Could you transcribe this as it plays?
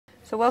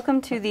So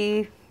welcome to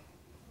the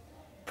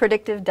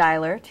Predictive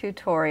Dialer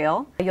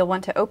tutorial. You'll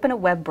want to open a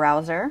web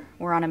browser.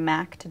 We're on a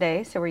Mac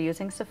today, so we're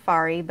using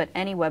Safari, but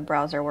any web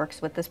browser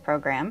works with this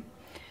program.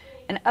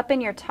 And up in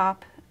your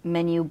top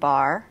menu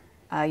bar,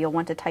 you'll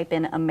want to type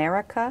in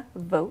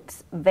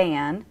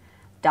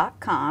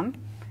americavotesvan.com.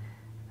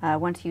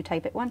 Once you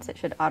type it once, it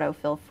should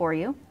autofill for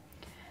you.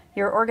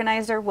 Your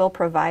organizer will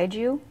provide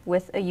you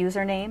with a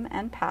username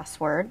and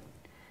password.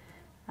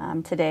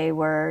 Today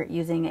we're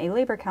using a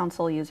Labor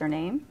Council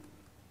username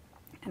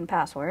and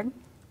password.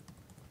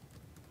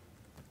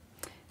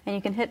 And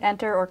you can hit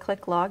enter or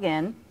click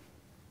login.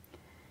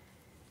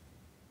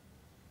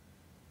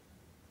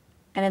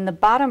 And in the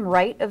bottom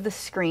right of the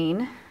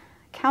screen,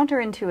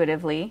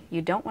 counterintuitively,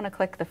 you don't want to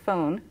click the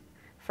phone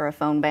for a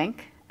phone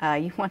bank.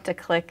 You want to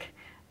click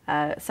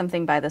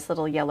something by this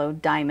little yellow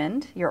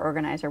diamond. Your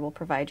organizer will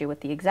provide you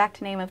with the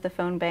exact name of the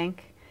phone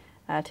bank.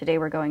 Today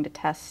we're going to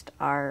test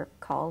our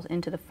calls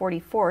into the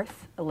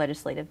 44th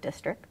Legislative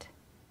District.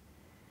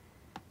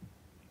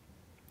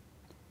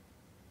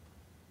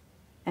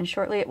 And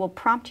shortly it will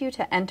prompt you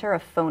to enter a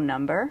phone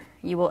number.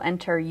 You will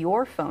enter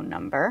your phone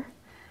number.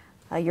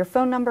 Your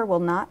phone number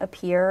will not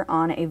appear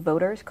on a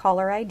voter's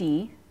caller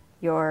ID.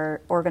 Your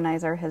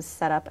organizer has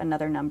set up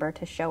another number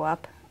to show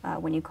up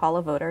when you call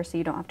a voter, so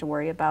you don't have to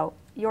worry about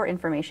your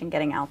information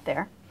getting out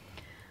there.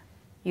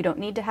 You don't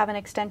need to have an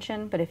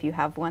extension, but if you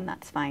have one,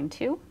 that's fine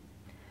too.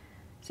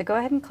 So go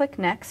ahead and click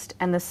next,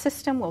 and the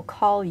system will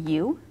call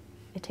you.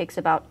 It takes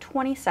about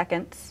 20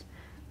 seconds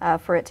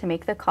for it to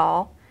make the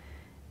call.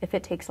 If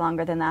it takes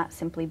longer than that,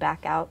 simply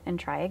back out and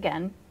try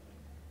again.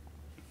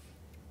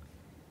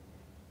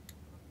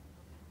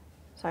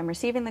 So I'm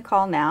receiving the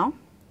call now,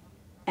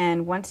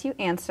 and once you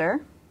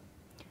answer,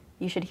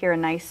 you should hear a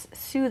nice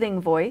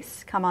soothing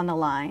voice come on the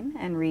line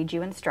and read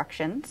you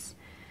instructions.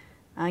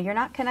 You're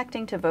not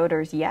connecting to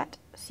voters yet,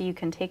 so you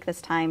can take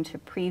this time to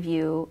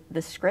preview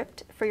the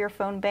script for your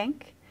phone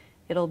bank.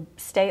 It'll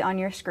stay on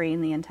your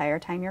screen the entire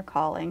time you're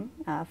calling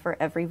for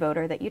every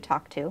voter that you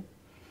talk to.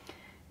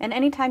 And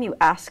anytime you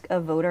ask a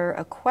voter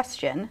a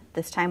question,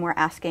 this time we're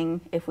asking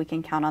if we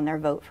can count on their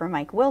vote for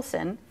Mike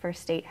Wilson for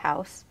State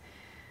House,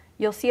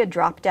 you'll see a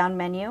drop-down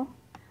menu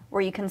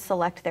where you can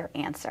select their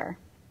answer.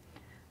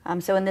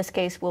 So in this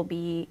case, we'll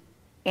be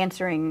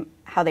answering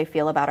how they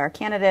feel about our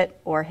candidate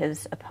or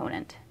his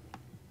opponent.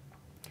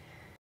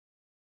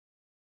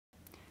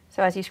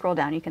 So as you scroll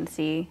down, you can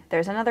see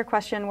there's another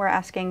question we're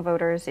asking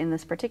voters in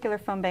this particular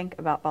phone bank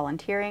about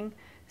volunteering.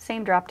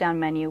 Same drop-down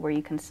menu where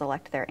you can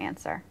select their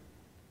answer.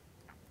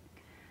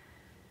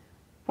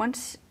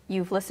 Once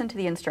you've listened to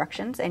the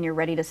instructions and you're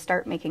ready to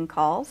start making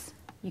calls,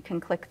 you can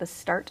click the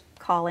Start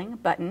Calling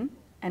button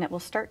and it will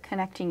start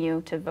connecting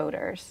you to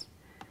voters.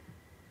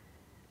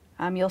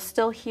 You'll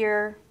still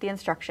hear the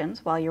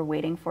instructions while you're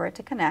waiting for it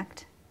to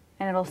connect,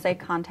 and it'll say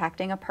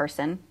contacting a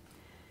person.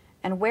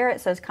 And where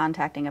it says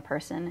contacting a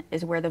person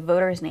is where the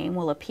voter's name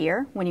will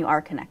appear when you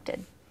are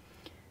connected.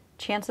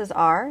 Chances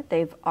are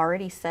they've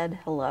already said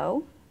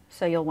hello,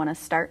 so you'll want to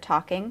start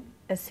talking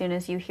as soon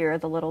as you hear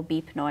the little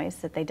beep noise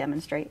that they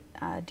demonstrate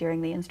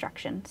during the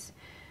instructions.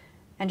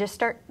 And just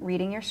start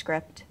reading your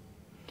script.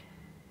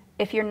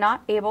 If you're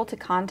not able to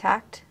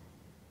contact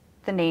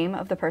the name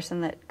of the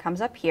person that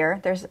comes up here,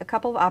 there's a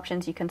couple of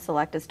options you can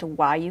select as to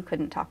why you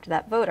couldn't talk to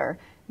that voter.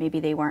 Maybe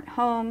they weren't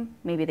home,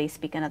 maybe they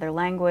speak another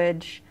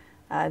language,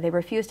 they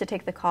refused to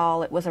take the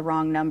call, it was a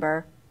wrong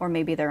number, or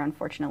maybe they're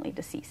unfortunately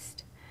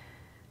deceased.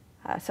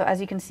 So as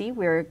you can see,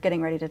 we're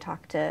getting ready to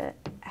talk to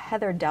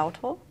Heather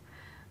Dowtle.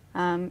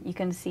 You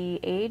can see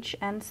age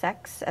and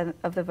sex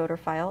of the voter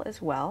file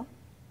as well.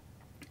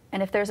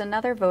 And if there's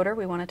another voter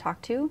we want to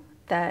talk to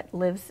that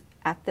lives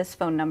at this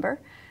phone number,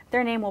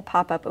 their name will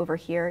pop up over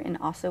here and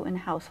also in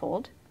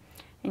household.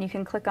 And you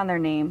can click on their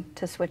name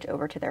to switch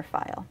over to their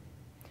file.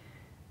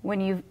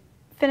 When you've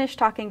finished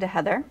talking to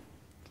Heather,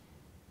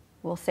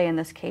 we'll say in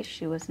this case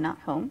she was not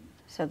home,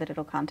 so that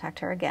it'll contact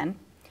her again.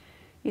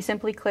 You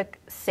simply click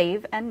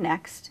Save and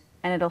Next,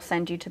 and it'll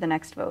send you to the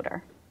next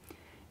voter.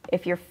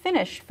 If you're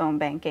finished phone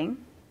banking,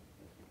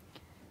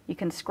 you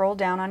can scroll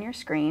down on your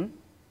screen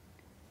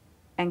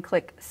and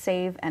click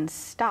Save and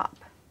Stop.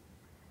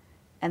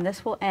 And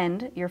this will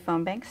end your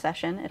phone bank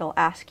session. It'll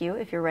ask you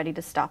if you're ready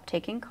to stop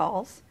taking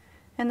calls,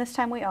 and this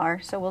time we are,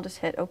 so we'll just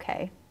hit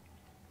OK.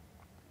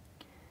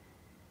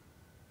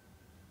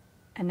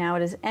 And now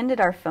it has ended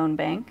our phone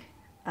bank,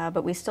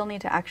 but we still need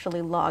to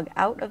actually log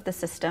out of the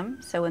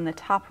system. So in the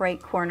top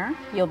right corner,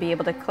 you'll be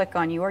able to click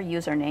on your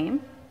username,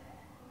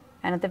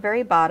 and at the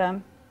very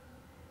bottom,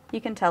 you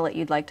can tell it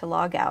you'd like to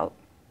log out.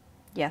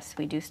 Yes,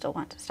 we do still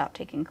want to stop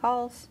taking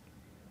calls.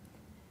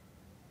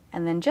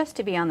 And then just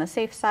to be on the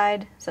safe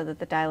side, so that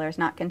the dialer is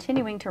not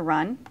continuing to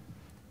run,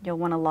 you'll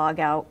want to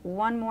log out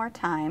one more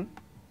time,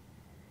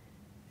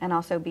 and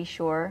also be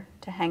sure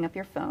to hang up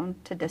your phone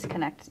to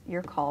disconnect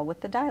your call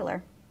with the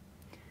dialer.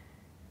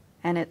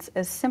 And it's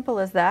as simple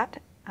as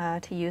that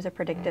to use a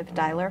Predictive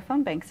Dialer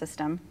phone bank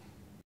system.